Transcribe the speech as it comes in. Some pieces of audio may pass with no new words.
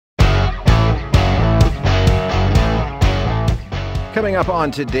Coming up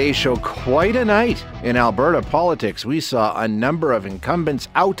on today's show, quite a night in Alberta politics. We saw a number of incumbents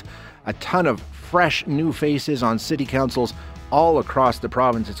out, a ton of fresh new faces on city councils all across the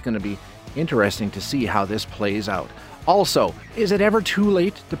province. It's going to be interesting to see how this plays out. Also, is it ever too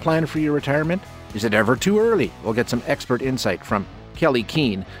late to plan for your retirement? Is it ever too early? We'll get some expert insight from Kelly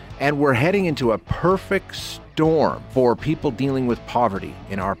Keane. And we're heading into a perfect storm for people dealing with poverty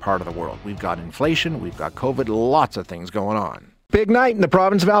in our part of the world. We've got inflation, we've got COVID, lots of things going on. Big night in the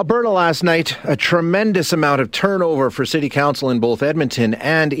province of Alberta last night. A tremendous amount of turnover for City Council in both Edmonton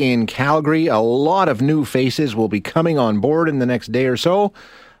and in Calgary. A lot of new faces will be coming on board in the next day or so.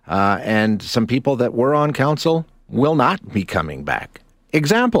 And some people that were on council will not be coming back.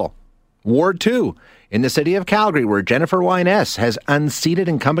 Example, Ward 2 in the city of Calgary, where Jennifer Wyness has unseated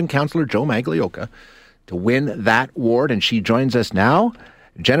incumbent councillor Joe Maglioka to win that ward. And she joins us now.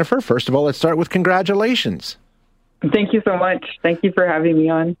 Jennifer, first of all, let's start with congratulations. Thank you so much. Thank you for having me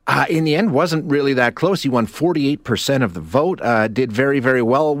on. In the end, wasn't really that close. You won 48% of the vote. Did very, very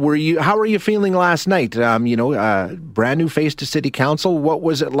well. How were you feeling last night? Brand new face to City Council. What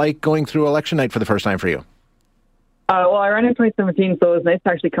was it like going through election night for the first time for you? Well, I ran in 2017, so it was nice to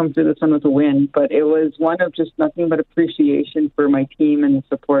actually come through this one with a win. But it was one of just nothing but appreciation for my team and the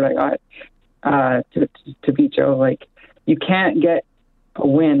support I got to beat Joe. Like, you can't get a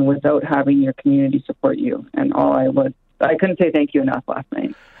win without having your community support you. And I couldn't say thank you enough last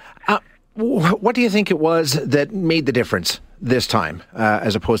night. What do you think it was that made the difference this time,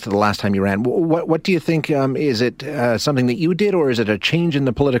 as opposed to the last time you ran? What do you think? Is it something that you did, or is it a change in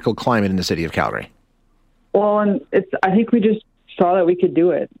the political climate in the city of Calgary? Well, I think we just saw that we could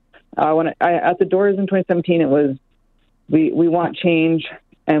do it. At the doors in 2017, it was, we want change,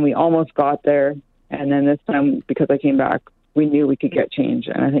 and we almost got there. And then this time, because I came back, we knew we could get change.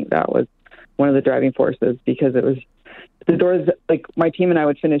 And I think that was one of the driving forces, because it was the doors, like my team and I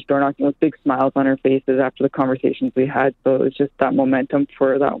would finish door knocking with big smiles on our faces after the conversations we had. So it was just that momentum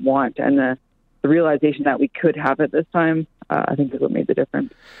for that want and the realization that we could have it this time, I think is what made the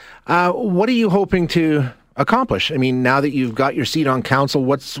difference. What are you hoping to accomplish? I mean, now that you've got your seat on council,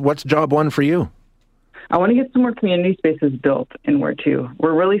 what's job one for you? I want to get some more community spaces built in Ward 2.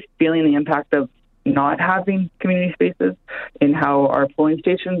 We're really feeling the impact of not having community spaces in how our polling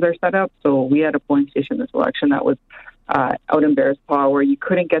stations are set up. So we had a polling station this election that was out in Bearspaw, where you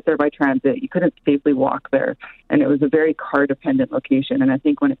couldn't get there by transit. You couldn't safely walk there. And it was a very car-dependent location. And I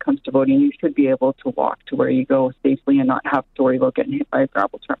think when it comes to voting, you should be able to walk to where you go safely and not have to worry about getting hit by a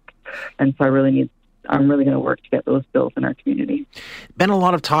gravel truck. And so I'm really going to work to get those built in our community. Been a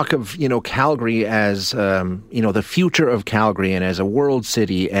lot of talk of, Calgary as, the future of Calgary and as a world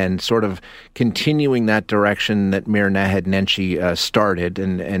city, and sort of continuing that direction that Mayor Naheed Nenshi started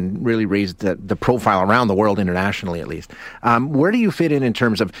and really raised the profile around the world, internationally at least. Where do you fit in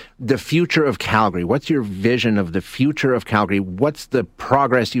terms of the future of Calgary? What's your vision of the future of Calgary? What's the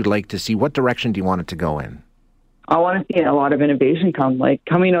progress you'd like to see? What direction do you want it to go in? I want to see a lot of innovation come. Like,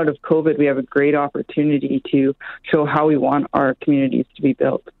 coming out of COVID, we have a great opportunity to show how we want our communities to be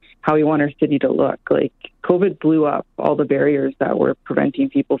built, how we want our city to look. Like, COVID blew up all the barriers that were preventing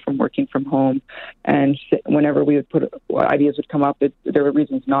people from working from home. And whenever we would ideas would come up, there were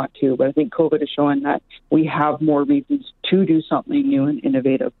reasons not to. But I think COVID is showing that we have more reasons to do something new and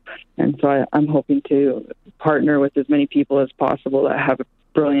innovative. And so I'm hoping to partner with as many people as possible that have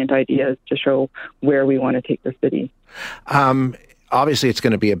brilliant ideas to show where we want to take the city. Obviously, it's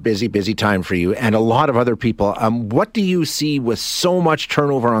going to be a busy, busy time for you and a lot of other people. What do you see with so much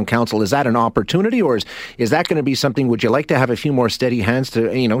turnover on council? Is that an opportunity, or is that going to be something? Would you like to have a few more steady hands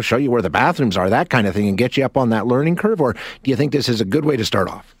to, show you where the bathrooms are, that kind of thing, and get you up on that learning curve? Or do you think this is a good way to start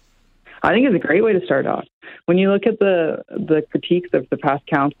off? I think it's a great way to start off. When you look at the critiques of the past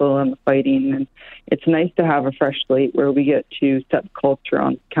council and the fighting, and it's nice to have a fresh slate where we get to set the culture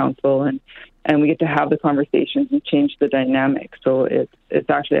on council and we get to have the conversations and change the dynamic. So it's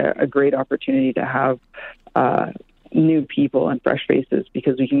actually a great opportunity to have new people and fresh faces,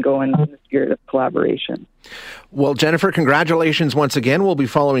 because we can go in the spirit of collaboration. Well, Jennifer, congratulations once again. We'll be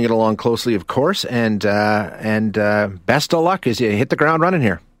following it along closely, of course, and best of luck as you hit the ground running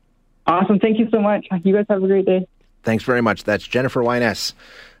here. Awesome. Thank you so much. You guys have a great day. Thanks very much. That's Jennifer Wyness,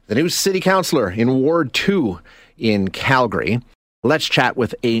 the new city councillor in Ward 2 in Calgary. Let's chat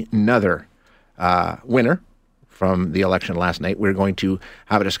with another winner from the election last night. We're going to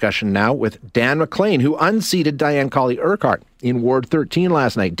have a discussion now with Dan McLean, who unseated Diane Colley-Urquhart in Ward 13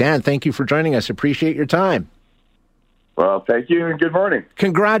 last night. Dan, thank you for joining us. Appreciate your time. Well, thank you and good morning.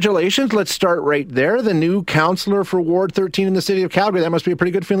 Congratulations. Let's start right there. The new councillor for Ward 13 in the city of Calgary. That must be a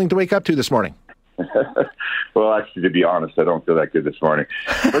pretty good feeling to wake up to this morning. Well, actually, to be honest, I don't feel that good this morning,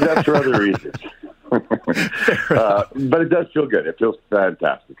 but that's for other reasons. But it does feel good. It feels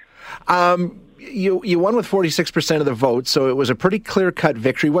fantastic. You won with 46% of the vote, so it was a pretty clear-cut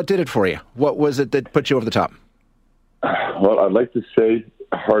victory. What did it for you? What was it that put you over the top? Well, I'd like to say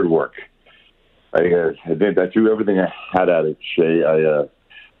hard work. I threw everything I had at it, Shay.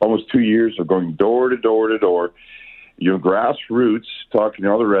 Almost 2 years of going door to door to door, grassroots, talking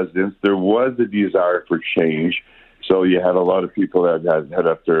to all the residents. There was a desire for change. So you had a lot of people that had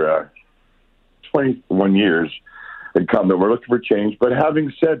after 21 years had come that were looking for change. But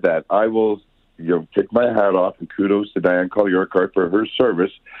having said that, I will take my hat off and kudos to Diane Colley-Urquhart for her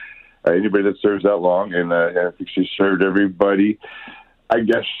service. Anybody that serves that long, and I think she served everybody. I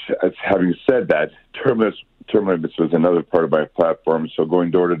guess, having said that, term limits was another part of my platform. So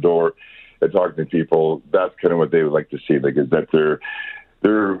going door to door and talking to people, that's kind of what they would like to see, is that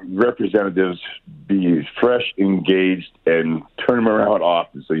their representatives be fresh, engaged, and turn them around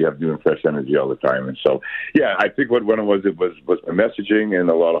often so you have new and fresh energy all the time. And so, yeah, I think what it was my messaging and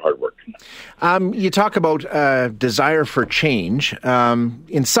a lot of hard work. You talk about desire for change.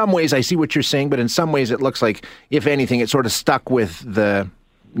 In some ways, I see what you're saying, but in some ways it looks like, if anything, it sort of stuck with the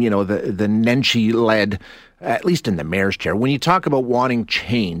Nenshi-led, at least in the mayor's chair. When you talk about wanting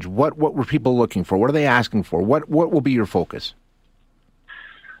change, what were people looking for? What are they asking for? What will be your focus?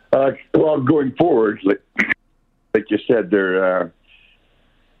 Well, going forward, like you said, there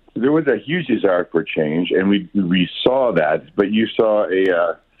was a huge desire for change, and we saw that. But you saw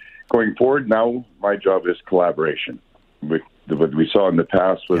going forward. Now, my job is collaboration. What we saw in the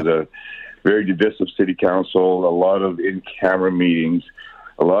past was a very divisive city council, a lot of in-camera meetings,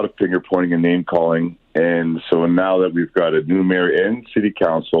 a lot of finger pointing and name calling. And so now that we've got a new mayor and city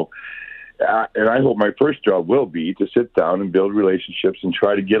council. And I hope my first job will be to sit down and build relationships and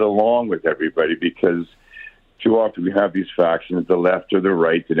try to get along with everybody, because too often we have these factions, the left or the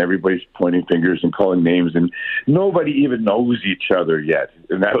right, and everybody's pointing fingers and calling names, and nobody even knows each other yet.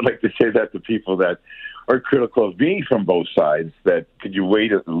 And I would like to say that to people that are critical of me from both sides, that could you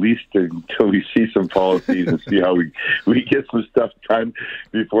wait at least until we see some policies and see how we get some stuff done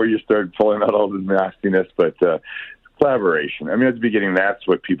before you start pulling out all the nastiness. But collaboration. I mean, at the beginning, that's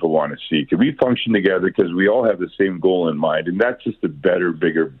what people want to see. Can we function together because we all have the same goal in mind, and that's just a better,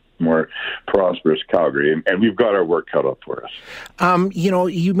 bigger, more prosperous Calgary, and we've got our work cut out for us.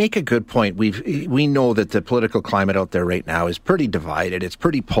 You make a good point. We know that the political climate out there right now is pretty divided. It's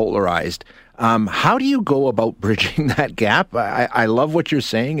pretty polarized. How do you go about bridging that gap? I love what you're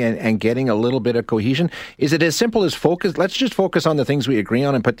saying and getting a little bit of cohesion. Is it as simple as focus? Let's just focus on the things we agree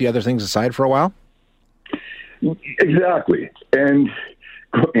on and put the other things aside for a while? Exactly. And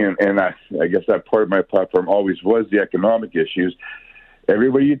I guess that part of my platform always was the economic issues.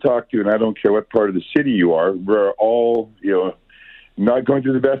 Everybody you talk to, and I don't care what part of the city you are, we're all, not going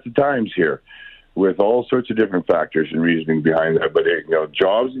through the best of times here, with all sorts of different factors and reasoning behind that. But,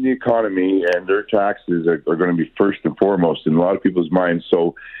 jobs in the economy and their taxes are going to be first and foremost in a lot of people's minds.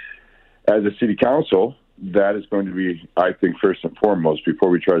 So as a city council, that is going to be, I think, first and foremost,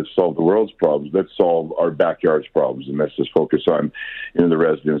 before we try to solve the world's problems. Let's solve our backyard's problems, and let's just focus on the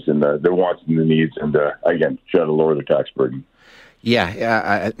residents and their wants and the needs, and again, try to lower the tax burden.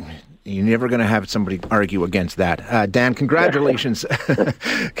 Yeah, you're never going to have somebody argue against that. Dan, congratulations.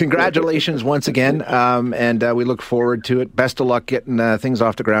 Congratulations once again, and we look forward to it. Best of luck getting things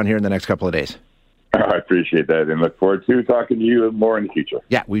off the ground here in the next couple of days. I appreciate that, and look forward to talking to you more in the future.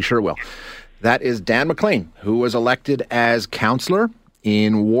 Yeah, we sure will. That is Dan McLean, who was elected as councillor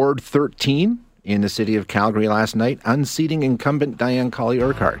in Ward 13 in the city of Calgary last night, unseating incumbent Diane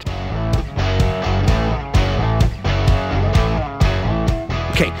Colley-Urquhart.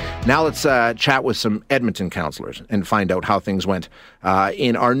 Okay, now let's chat with some Edmonton councillors and find out how things went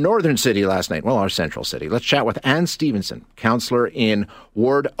in our northern city last night. Well, our central city. Let's chat with Anne Stevenson, councillor in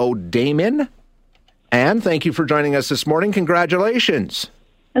Ward O'Daymon. Anne, thank you for joining us this morning. Congratulations.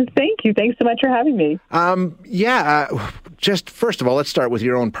 And thank you. Thanks so much for having me. Just first of all, let's start with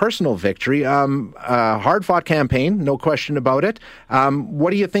your own personal victory. Hard-fought campaign, no question about it.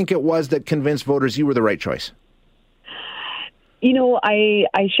 What do you think it was that convinced voters you were the right choice?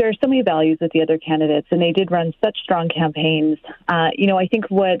 I share so many values with the other candidates, and they did run such strong campaigns. I think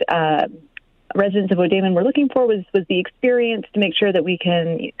what residents of O'Daymon were looking for was the experience to make sure that we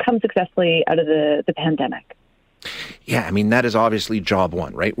can come successfully out of the pandemic. Yeah, I mean, that is obviously job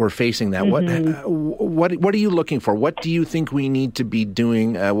one, right? We're facing that. Mm-hmm. What are you looking for? What do you think we need to be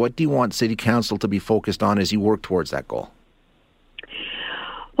doing? What do you want City Council to be focused on as you work towards that goal?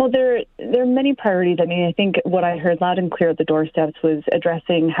 Well, there are many priorities. I mean, I think what I heard loud and clear at the doorsteps was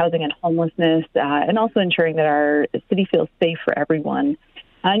addressing housing and homelessness, and also ensuring that our city feels safe for everyone.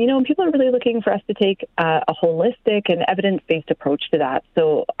 And, people are really looking for us to take a holistic and evidence-based approach to that.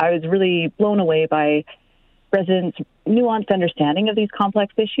 So I was really blown away by residents' nuanced understanding of these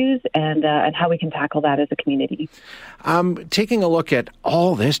complex issues and how we can tackle that as a community. Taking a look at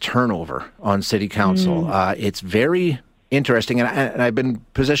all this turnover on City Council, it's very interesting, and I've been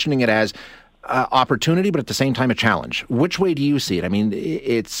positioning it as opportunity, but at the same time a challenge. Which way do you see it? I mean,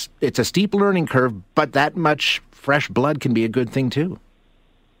 it's a steep learning curve, but that much fresh blood can be a good thing too.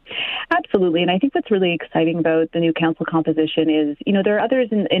 Absolutely, and I think what's really exciting about the new council composition is, there are others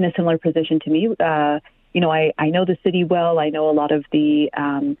in a similar position to me. I know the city well. I know a lot of the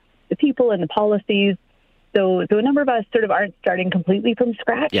people and the policies. So a number of us sort of aren't starting completely from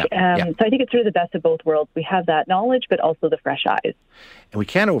scratch. So I think it's sort of the best of both worlds. We have that knowledge, but also the fresh eyes. And we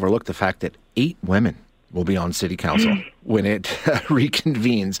can't overlook the fact that 8 women will be on City Council when it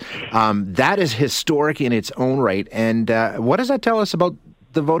reconvenes. That is historic in its own right. And what does that tell us about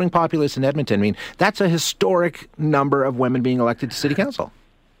the voting populace in Edmonton? I mean, that's a historic number of women being elected to City Council.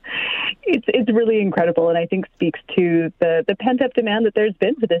 It's really incredible, and I think speaks to the pent-up demand that there's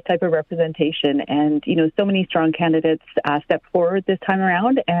been for this type of representation. And, so many strong candidates stepped forward this time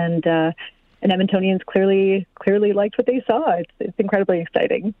around, and Edmontonians clearly liked what they saw. It's incredibly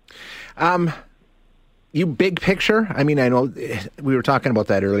exciting. You big picture, I mean, I know we were talking about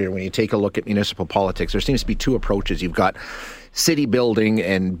that earlier. When you take a look at municipal politics, there seems to be 2 approaches. You've got city building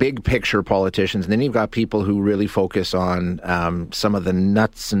and big picture politicians, and then you've got people who really focus on some of the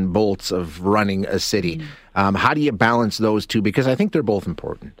nuts and bolts of running a city. How do you balance those two? Because I think they're both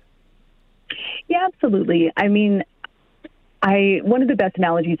important. Yeah, absolutely. I mean, one of the best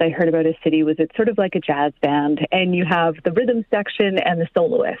analogies I heard about a city was it's sort of like a jazz band, and you have the rhythm section and the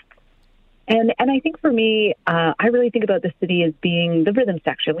soloists. And I think for me, I really think about the city as being the rhythm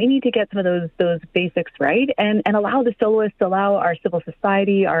section. We need to get some of those basics right and allow the soloists, allow our civil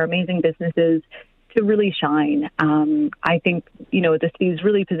society, our amazing businesses to really shine. I think, the city is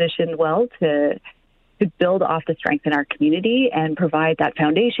really positioned well to build off the strength in our community and provide that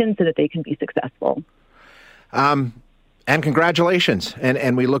foundation so that they can be successful. And congratulations.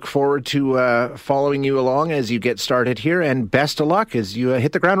 And we look forward to following you along as you get started here. And best of luck as you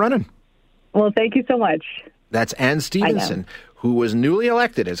hit the ground running. Well, thank you so much. That's Ann Stevenson, who was newly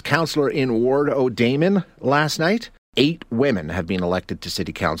elected as councillor in Ward O'Damon last night. 8 women have been elected to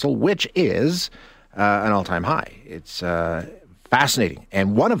City Council, which is an all-time high. It's fascinating.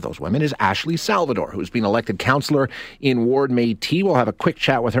 And one of those women is Ashley Salvador, who's been elected councillor in Ward Métis. We'll have a quick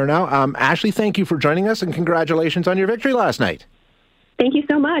chat with her now. Ashley, thank you for joining us, and congratulations on your victory last night. Thank you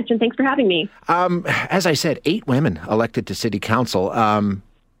so much, and thanks for having me. As I said, 8 women elected to City Council.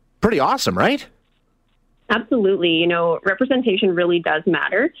 Pretty awesome, right? Absolutely. Representation really does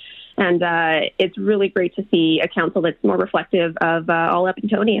matter. And it's really great to see a council that's more reflective of all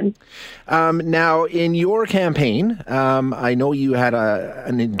Edmontonians. Now, in your campaign, I know you had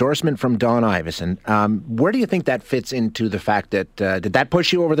an endorsement from Dawn Iveson. Where do you think that fits into the fact that, did that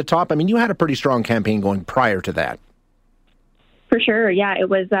push you over the top? I mean, you had a pretty strong campaign going prior to that. For sure. Yeah, it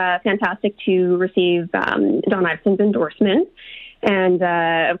was fantastic to receive Dawn Iveson's endorsement. And,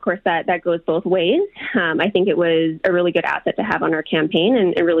 of course, that goes both ways. I think it was a really good asset to have on our campaign,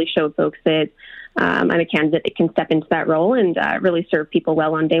 and it really showed folks that I'm a candidate that can step into that role and really serve people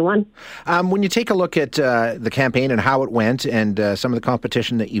well on day one. When you take a look at the campaign and how it went and some of the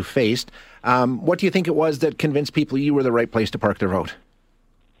competition that you faced, what do you think it was that convinced people you were the right place to park their vote?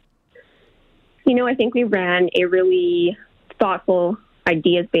 I think we ran a really thoughtful,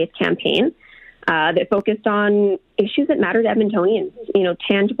 ideas-based campaign that focused on issues that matter to Edmontonians,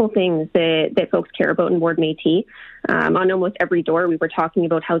 tangible things that folks care about in Ward Métis. On almost every door, we were talking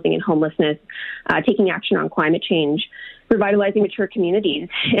about housing and homelessness, taking action on climate change, revitalizing mature communities,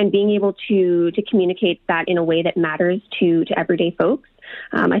 and being able to communicate that in a way that matters to everyday folks.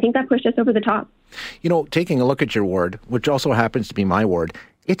 I think that pushed us over the top. Taking a look at your ward, which also happens to be my ward,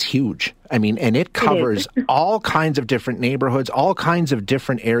 it's huge. I mean, and it covers all kinds of different neighborhoods, all kinds of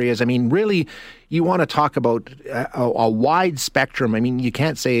different areas. I mean, really, you want to talk about a wide spectrum. I mean, you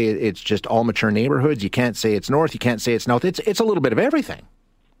can't say it's just all mature neighborhoods. You can't say it's north. You can't say it's south. It's a little bit of everything.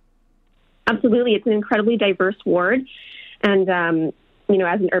 Absolutely. It's an incredibly diverse ward. And,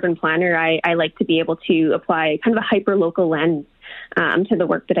 as an urban planner, I like to be able to apply kind of a hyper-local lens to the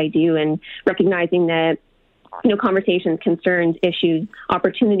work that I do, and recognizing that conversations, concerns, issues,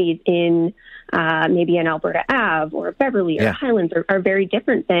 opportunities in maybe an Alberta Ave or Beverly or Highlands are very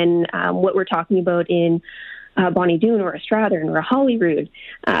different than what we're talking about in Bonnie Doon or a Strathern or a Holyrood.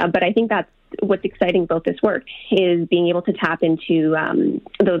 But I think that's what's exciting about this work is being able to tap into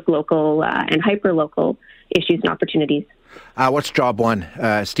those local and hyper-local issues and opportunities. What's job one?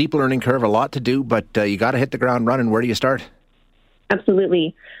 Steep learning curve, a lot to do, but you got to hit the ground running. Where do you start?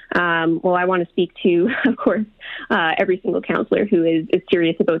 Absolutely. Well, I want to speak to, of course, every single councillor who is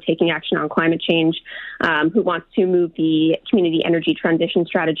serious about taking action on climate change, who wants to move the community energy transition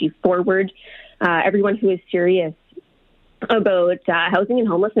strategy forward, everyone who is serious about housing and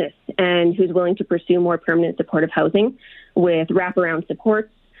homelessness and who's willing to pursue more permanent supportive housing with wraparound supports.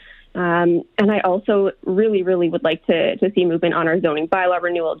 And I also really, really would like to see movement on our zoning bylaw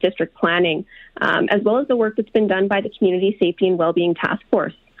renewal, district planning, as well as the work that's been done by the Community Safety and Wellbeing Task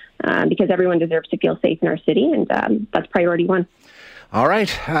Force, because everyone deserves to feel safe in our city, and that's priority one. All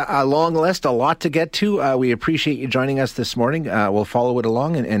right. A long list, a lot to get to. We appreciate you joining us this morning. We'll follow it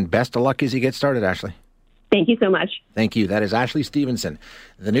along, and best of luck as you get started, Ashley. Thank you so much. Thank you. That is Ashley Stevenson,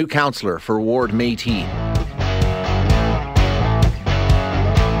 the new councillor for Ward Métis.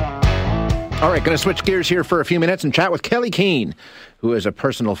 All right, going to switch gears here for a few minutes and chat with Kelly Keane, who is a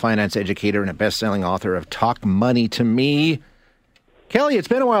personal finance educator and a best-selling author of Talk Money to Me. Kelly, it's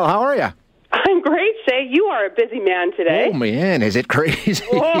been a while. How are you? I'm great, Shay. You are a busy man today. Oh, man, is it crazy?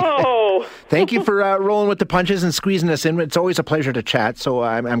 Whoa. Thank you for rolling with the punches and squeezing us in. It's always a pleasure to chat, so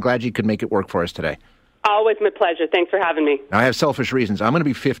I'm glad you could make it work for us today. Always my pleasure. Thanks for having me. Now, I have selfish reasons. I'm going to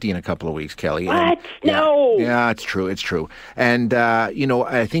be 50 in a couple of weeks, Kelly. What? No. Yeah, it's true. It's true. And, I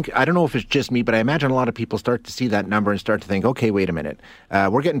don't know if it's just me, but I imagine a lot of people start to see that number and start to think, okay, wait a minute.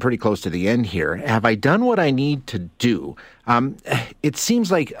 We're getting pretty close to the end here. Have I done what I need to do? It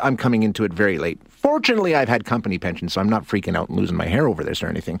seems like I'm coming into it very late. Fortunately, I've had company pension, so I'm not freaking out and losing my hair over this or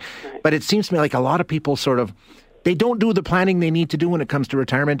anything. Right. But it seems to me like a lot of people they don't do the planning they need to do when it comes to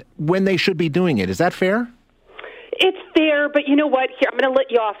retirement when they should be doing it. Is that fair? It's fair, but you know what? Here, I'm going to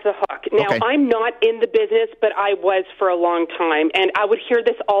let you off the hook. Now, okay. I'm not in the business, but I was for a long time, and I would hear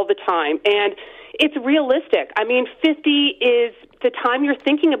this all the time. And it's realistic. I mean, 50 is the time you're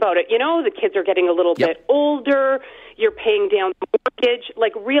thinking about it. You know, the kids are getting a little bit older. You're paying down the mortgage.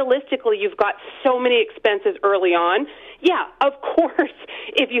 Like, realistically, you've got so many expenses early on. Yeah, of course,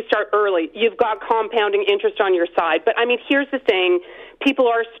 if you start early, you've got compounding interest on your side. But, I mean, here's the thing. People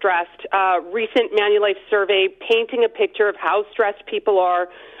are stressed. Recent Manulife survey painting a picture of how stressed people are.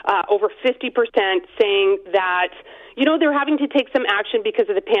 Over 50% saying that, you know, they're having to take some action because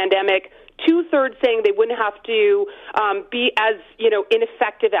of the pandemic. 2/3 saying they wouldn't have to be as,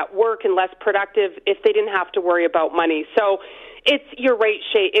 ineffective at work and less productive if they didn't have to worry about money. So you're right,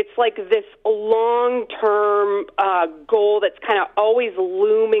 Shay. It's like this long-term goal that's kind of always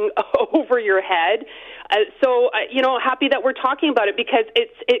looming over your head. Happy that we're talking about it because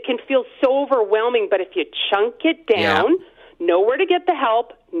it can feel so overwhelming. But if you chunk it down, know where to get the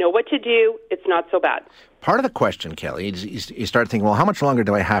help, know what to do, it's not so bad. Part of the question, Kelly, is you start thinking, well, how much longer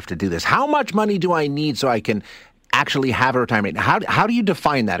do I have to do this? How much money do I need so I can actually have a retirement? How do you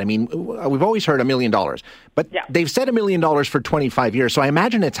define that? I mean, we've always heard $1 million, but they've said $1 million for 25 years, so I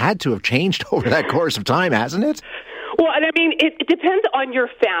imagine it's had to have changed over that course of time, hasn't it? Well, and I mean, it depends on your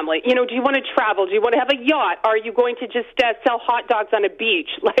family. You know, do you want to travel? Do you want to have a yacht? Are you going to just sell hot dogs on a beach?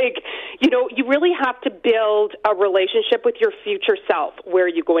 You really have to build a relationship with your future self. Where are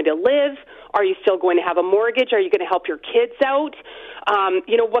you going to live? Are you still going to have a mortgage? Are you going to help your kids out?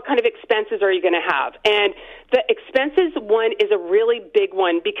 What kind of expenses are you going to have? And the expenses one is a really big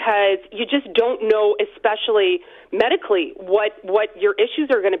one because you just don't know, especially medically, what your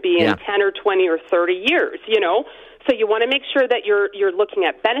issues are going to be in 10 or 20 or 30 years, So you want to make sure that you're looking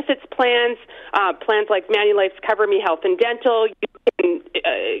at benefits plans, plans like Manulife's Cover Me Health and Dental. You can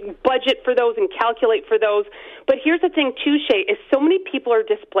budget for those and calculate for those. But here's the thing, too, Shay, is so many people are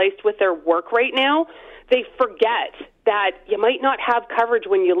displaced with their work right now, they forget that you might not have coverage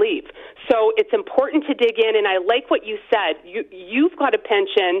when you leave. So it's important to dig in, and I like what you said. You've got a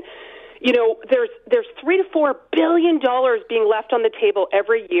pension. There's $3 to $4 billion being left on the table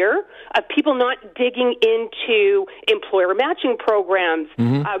every year of people not digging into employer matching programs,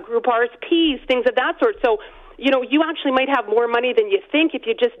 group RSPs, things of that sort. So, you actually might have more money than you think if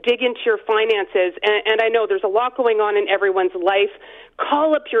you just dig into your finances. And I know there's a lot going on in everyone's life.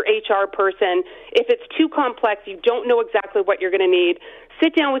 Call up your HR person. If it's too complex, you don't know exactly what you're going to need,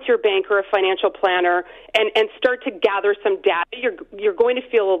 sit down with your banker or a financial planner and start to gather some data. You're going to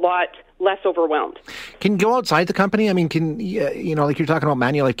feel a lot less overwhelmed. Can you go outside the company? I mean, like you're talking about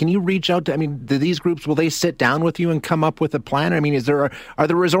Manulife, can you reach out to, do these groups, will they sit down with you and come up with a plan? I mean, are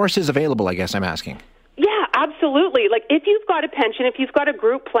the resources available, I guess I'm asking? Yeah, absolutely. Like, if you've got a pension, if you've got a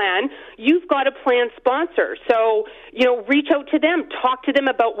group plan, you've got a plan sponsor. So, reach out to them, talk to them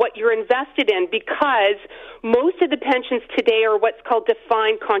about what you're invested in, because most of the pensions today are what's called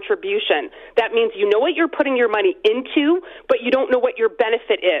defined contribution. That means you know what you're putting your money into, but you don't know what your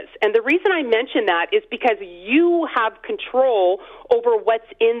benefit is. And the reason I mention that is because you have control over what's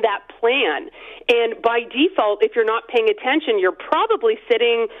in that plan. And by default, if you're not paying attention, you're probably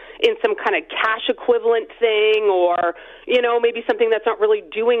sitting in some kind of cash equivalent thing, or, maybe something that's not really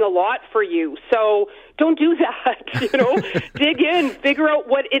doing a lot for you. So don't do that. Dig in, figure out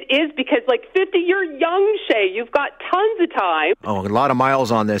what it is, because 50, you're young, Shay. You've got tons of time. Oh, a lot of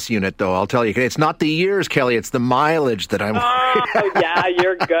miles on this unit, though. I'll tell you, it's not the years, Kelly. It's the mileage that I'm. Oh, yeah,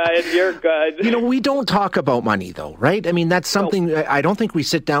 you're good. You're good. We don't talk about money, though, right? I mean, that's something. I don't think we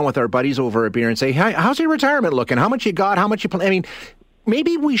sit down with our buddies over a beer and say, "Hey, how's your retirement looking? How much you got? How much you plan?" I mean,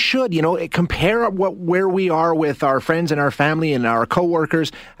 maybe we should, compare where we are with our friends and our family and our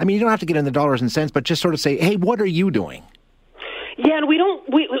coworkers. I mean, you don't have to get in the dollars and cents, but just sort of say, "Hey, what are you doing?" Yeah, and we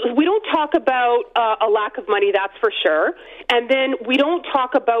don't talk about a lack of money, that's for sure. And then we don't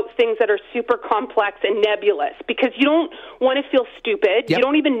talk about things that are super complex and nebulous, because you don't want to feel stupid. Yep. You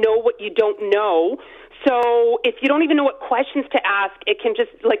don't even know what you don't know. So if you don't even know what questions to ask, it can just,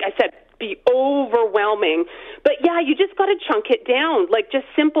 like I said, be overwhelming. But yeah, you just got to chunk it down, just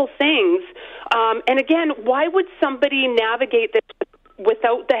simple things. And again, why would somebody navigate this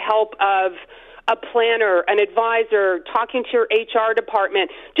without the help of a planner, an advisor, talking to your HR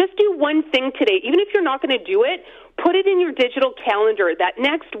department? Just do one thing today. Even if you're not going to do it, put it in your digital calendar that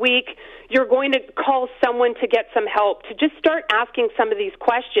next week you're going to call someone to get some help, to just start asking some of these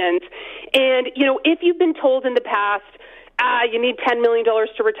questions. And, if you've been told in the past, you need $10 million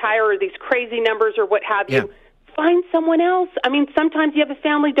to retire, or these crazy numbers or what have you, find someone else. I mean, sometimes you have a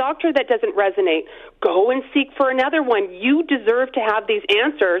family doctor that doesn't resonate. Go and seek for another one. You deserve to have these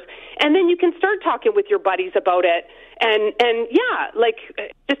answers, and then you can start talking with your buddies about it. And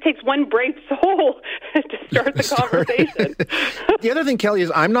it just takes one brave soul to start the conversation. The other thing, Kelly,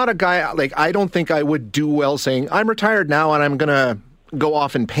 is I'm not a guy, I don't think I would do well saying, I'm retired now and I'm going to go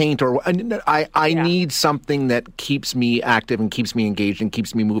off and paint, or I need something that keeps me active and keeps me engaged and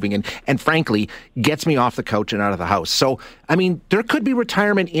keeps me moving and frankly gets me off the couch and out of the house. So, I mean, there could be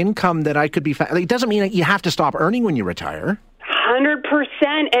retirement income that I could be, it doesn't mean that you have to stop earning when you retire. 100%.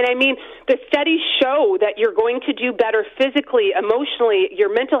 And I mean, the studies show that you're going to do better physically, emotionally.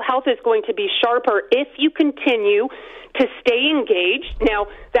 Your mental health is going to be sharper if you continue to stay engaged. Now,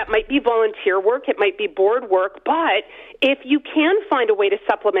 that might be volunteer work, it might be board work, but if you can find a way to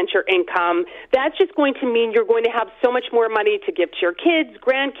supplement your income, that's just going to mean you're going to have so much more money to give to your kids,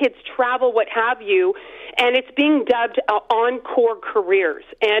 grandkids, travel, what have you. And it's being dubbed encore careers.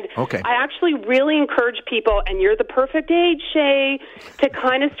 And I actually really encourage people, and you're the perfect age, Shay, to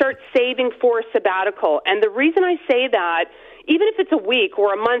kind of start saving for a sabbatical. And the reason I say that, even if it's a week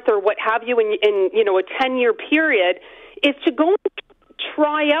or a month or what have you in a 10-year period, is to go and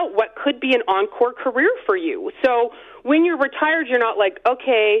try out what could be an encore career for you. So when you're retired, you're not like,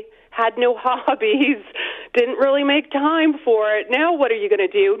 okay, had no hobbies, didn't really make time for it. Now what are you going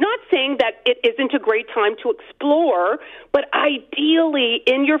to do? Not saying that it isn't a great time to explore, but ideally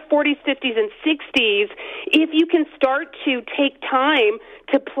in your 40s, 50s, and 60s, if you can start to take time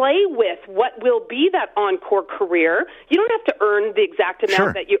to play with what will be that encore career, you don't have to earn the exact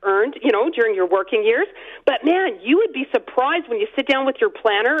amount that you earned, during your working years. But man, you would be surprised when you sit down with your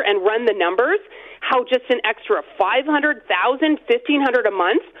planner and run the numbers, how just an extra $500,000, $1,500 a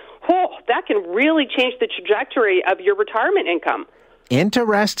month, that can really change the trajectory of your retirement income.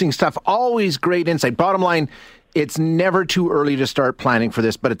 Interesting stuff. Always great insight. Bottom line, it's never too early to start planning for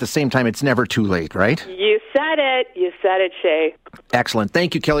this, but at the same time, it's never too late, right? You said it. You said it, Shay. Excellent.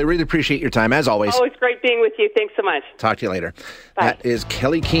 Thank you, Kelly. Really appreciate your time, as always. Always great being with you. Thanks so much. Talk to you later. Bye. That is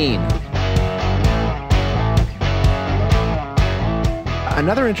Kelly Keane.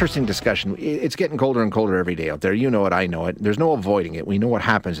 Another interesting discussion. It's getting colder and colder every day out there. You know it, I know it. There's no avoiding it. We know what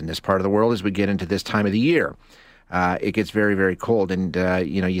happens in this part of the world as we get into this time of the year. It gets very, very cold. And,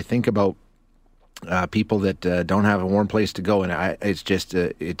 you think about people that don't have a warm place to go. And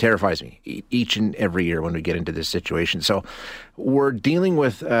it terrifies me each and every year when we get into this situation. So we're dealing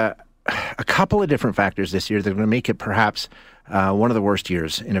with a couple of different factors this year that are going to make it perhaps one of the worst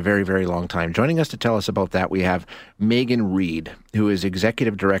years in a very, very long time. Joining us to tell us about that, we have Megan Reid, who is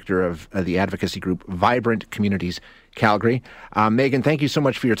Executive Director of the advocacy group Vibrant Communities Calgary. Megan, thank you so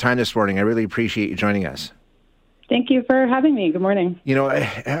much for your time this morning. I really appreciate you joining us. Thank you for having me. Good morning. You know,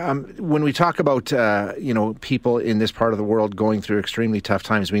 when we talk about, people in this part of the world going through extremely tough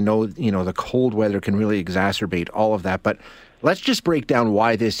times, we know, the cold weather can really exacerbate all of that. But let's just break down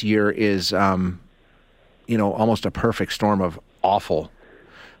why this year is, almost a perfect storm of awful.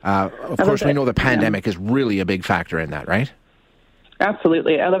 Of course, we know the pandemic is really a big factor in that, right?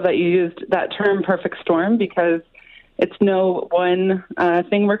 Absolutely. I love that you used that term, perfect storm, because it's no one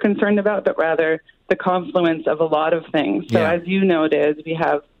thing we're concerned about, but rather the confluence of a lot of things. So as you noted, we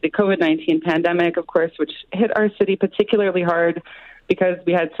have the COVID-19 pandemic, of course, which hit our city particularly hard because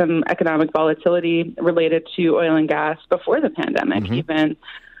we had some economic volatility related to oil and gas before the pandemic, even.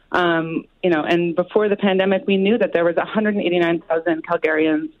 And before the pandemic, we knew that there was 189,000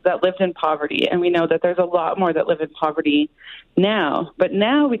 Calgarians that lived in poverty, and we know that there's a lot more that live in poverty now. But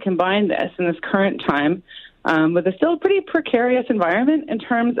now we combine this in this current time with a still pretty precarious environment in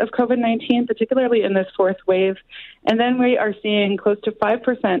terms of COVID-19, particularly in this fourth wave. And then we are seeing close to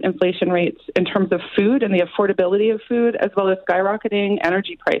 5% inflation rates in terms of food and the affordability of food, as well as skyrocketing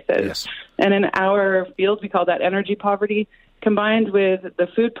energy prices. Yes. And in our field, we call that energy poverty. Combined with the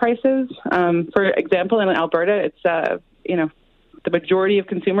food prices, for example, in Alberta, it's, the majority of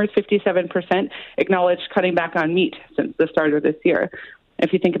consumers, 57%, acknowledge cutting back on meat since the start of this year.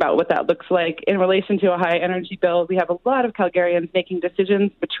 If you think about what that looks like in relation to a high energy bill, we have a lot of Calgarians making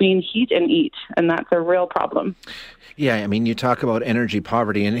decisions between heat and eat, and that's a real problem. Yeah, I mean, you talk about energy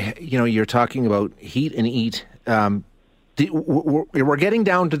poverty, and, you're talking about heat and eat. We're getting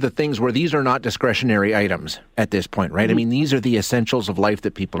down to the things where these are not discretionary items at this point, right? I mean, these are the essentials of life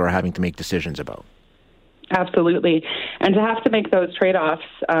that people are having to make decisions about. Absolutely. And to have to make those trade-offs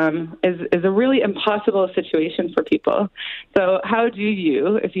is a really impossible situation for people. So how do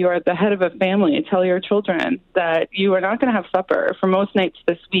you, if you are the head of a family, tell your children that you are not going to have supper for most nights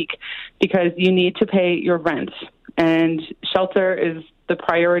this week because you need to pay your rent and shelter is the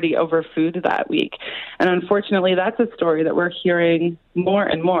priority over food that week? And unfortunately, that's a story that we're hearing more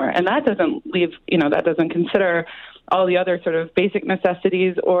and more. And that doesn't that doesn't consider all the other sort of basic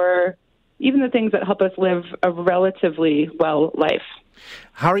necessities or even the things that help us live a relatively well life.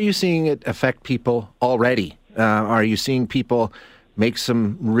 How are you seeing it affect people already? Are you seeing people make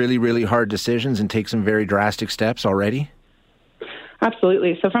some really, really hard decisions and take some very drastic steps already?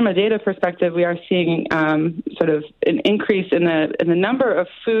 Absolutely. So from a data perspective, we are seeing sort of an increase in the number of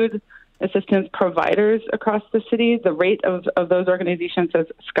food assistance providers across the city. The rate of those organizations has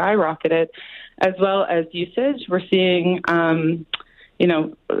skyrocketed, as well as usage. We're seeing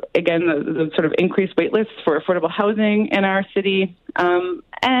again, the sort of increased wait lists for affordable housing in our city. And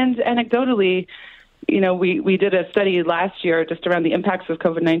anecdotally, we did a study last year just around the impacts of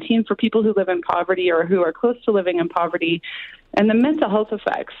COVID-19 for people who live in poverty or who are close to living in poverty. And the mental health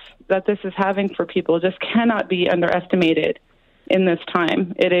effects that this is having for people just cannot be underestimated in this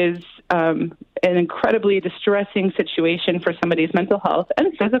time. It is an incredibly distressing situation for somebody's mental health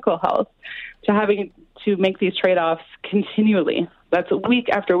and physical health to having to make these trade-offs continually. That's week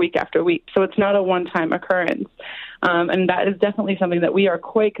after week after week. So it's not a one-time occurrence. And that is definitely something that we are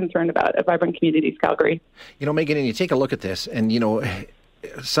quite concerned about at Vibrant Communities Calgary. Megan, and you take a look at this and,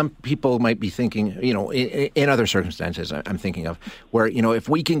 some people might be thinking, in other circumstances I'm thinking of, where, if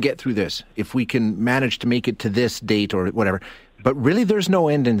we can get through this, if we can manage to make it to this date or whatever, but really there's no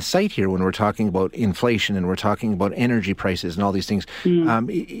end in sight here when we're talking about inflation and we're talking about energy prices and all these things.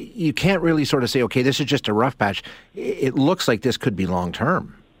 You can't really sort of say, okay, this is just a rough patch. It looks like this could be long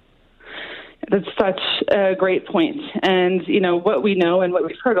term. That's such a great point. And, what we know and what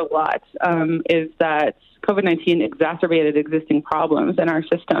we've heard a lot is that COVID-19 exacerbated existing problems in our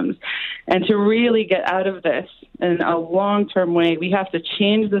systems. And to really get out of this in a long-term way, we have to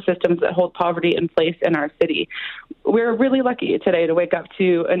change the systems that hold poverty in place in our city. We're really lucky today to wake up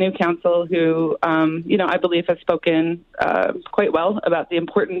to a new council who, I believe has spoken quite well about the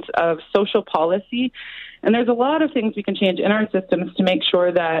importance of social policy. And there's a lot of things we can change in our systems to make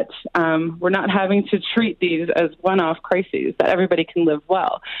sure that we're not having to treat these as one-off crises, that everybody can live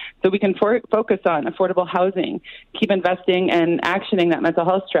well. So we can focus on affordable housing, keep investing and actioning that mental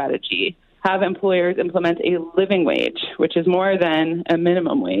health strategy, have employers implement a living wage, which is more than a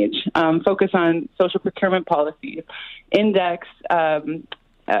minimum wage, focus on social procurement policies, index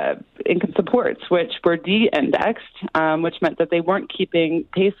income supports, which were de-indexed, which meant that they weren't keeping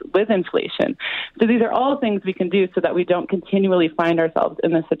pace with inflation. So these are all things we can do so that we don't continually find ourselves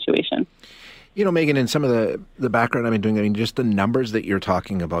in this situation. Megan, in some of the background I've been doing, just the numbers that you're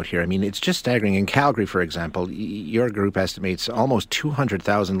talking about here, it's just staggering. In Calgary, for example, your group estimates almost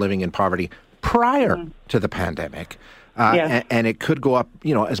 200,000 living in poverty prior to the pandemic. And it could go up,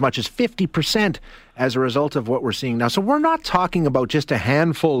 as much as 50% as a result of what we're seeing now. So we're not talking about just a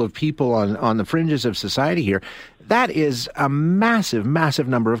handful of people on the fringes of society here. That is a massive, massive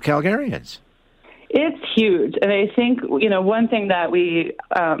number of Calgarians. It's huge. And I think, one thing that we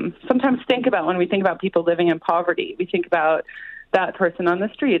sometimes think about when we think about people living in poverty, we think about that person on the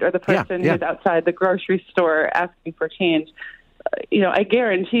street or the person who's outside the grocery store asking for change. I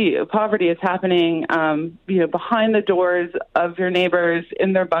guarantee you poverty is happening, behind the doors of your neighbors,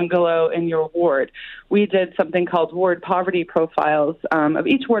 in their bungalow, in your ward. We did something called ward poverty profiles of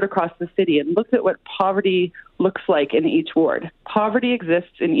each ward across the city and looked at what poverty looks like in each ward. Poverty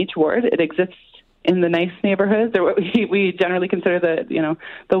exists in each ward. It exists in the nice neighborhoods, or what we generally consider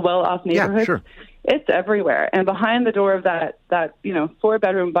the well-off neighborhoods. Yeah, sure. It's everywhere. And behind the door of that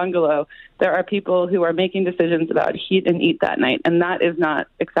 4-bedroom bungalow, there are people who are making decisions about heat and eat that night. And that is not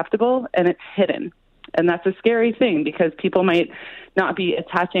acceptable, and it's hidden. And that's a scary thing because people might not be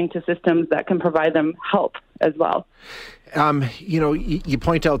attaching to systems that can provide them help as well. You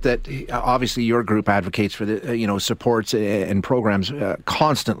point out that obviously your group advocates for the, supports and programs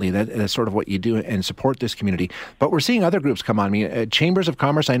constantly. That's sort of what you do and support this community. But we're seeing other groups come on. Chambers of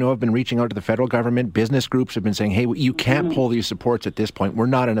Commerce, I know, have been reaching out to the federal government. Business groups have been saying, hey, you can't pull these supports at this point. We're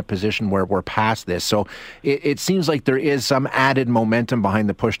not in a position where we're past this. So it seems like there is some added momentum behind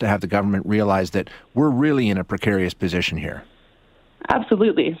the push to have the government realize that we're really in a precarious position here.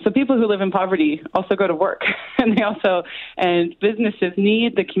 Absolutely. So people who live in poverty also go to work, and businesses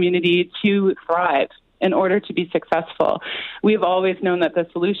need the community to thrive in order to be successful. We've always known that the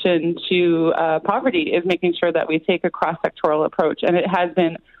solution to poverty is making sure that we take a cross-sectoral approach, and it has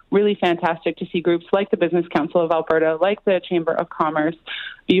been really fantastic to see groups like the Business Council of Alberta, like the Chamber of Commerce,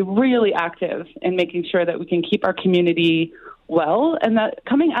 be really active in making sure that we can keep our community well, and that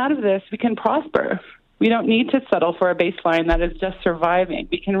coming out of this, we can prosper. We don't need to settle for a baseline that is just surviving.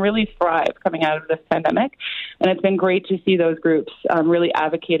 We can really thrive coming out of this pandemic. And it's been great to see those groups really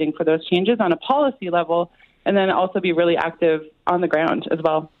advocating for those changes on a policy level, and then also be really active on the ground as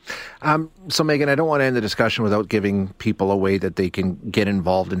well. So, Megan, I don't want to end the discussion without giving people a way that they can get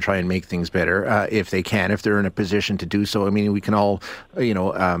involved and try and make things better if they can, if they're in a position to do so. We can all,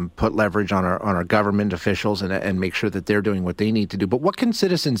 put leverage on our government officials and make sure that they're doing what they need to do. But what can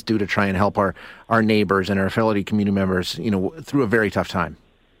citizens do to try and help our neighbors and our fellow community members, through a very tough time?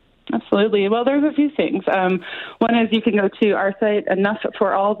 Absolutely. Well, there's a few things. One is you can go to our site,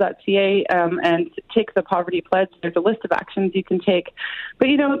 enoughforall.ca, and take the poverty pledge. There's a list of actions you can take. But,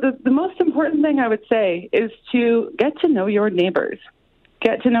 the most important thing I would say is to get to know your neighbors.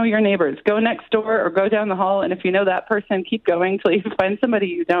 Get to know your neighbors. Go next door or go down the hall, and if you know that person, keep going till you find somebody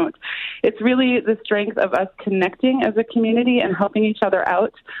you don't. It's really the strength of us connecting as a community and helping each other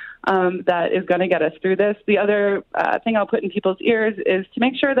out that is going to get us through this. The other thing I'll put in people's ears is to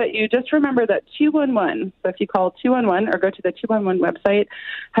make sure that you just remember that 211, so if you call 211 or go to the 211 website,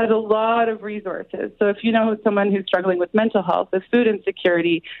 has a lot of resources. So if you know someone who's struggling with mental health, with food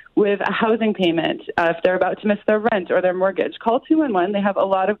insecurity, with a housing payment, if they're about to miss their rent or their mortgage, call 211. They have a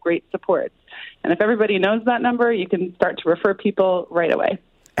lot of great supports. And if everybody knows that number, you can start to refer people right away.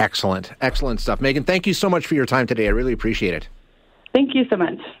 Excellent. Excellent stuff. Megan, thank you so much for your time today. I really appreciate it. Thank you so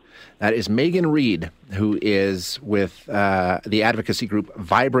much. That is Megan Reid, who is with the advocacy group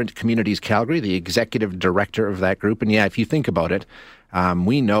Vibrant Communities Calgary, the executive director of that group. And if you think about it,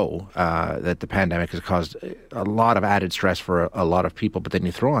 we know that the pandemic has caused a lot of added stress for a lot of people. But then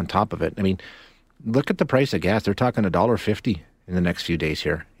you throw on top of it, look at the price of gas. They're talking $1.50 in the next few days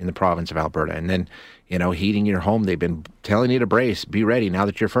here in the province of Alberta. And then, heating your home, they've been telling you to brace, be ready. Now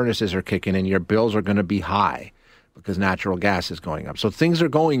that your furnaces are kicking in, your bills are going to be high, because natural gas is going up. So things are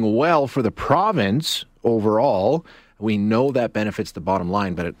going well for the province overall. We know that benefits the bottom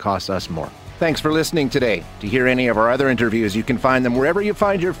line, but it costs us more. Thanks for listening today. To hear any of our other interviews, you can find them wherever you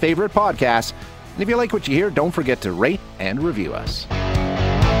find your favorite podcasts. And if you like what you hear, don't forget to rate and review us.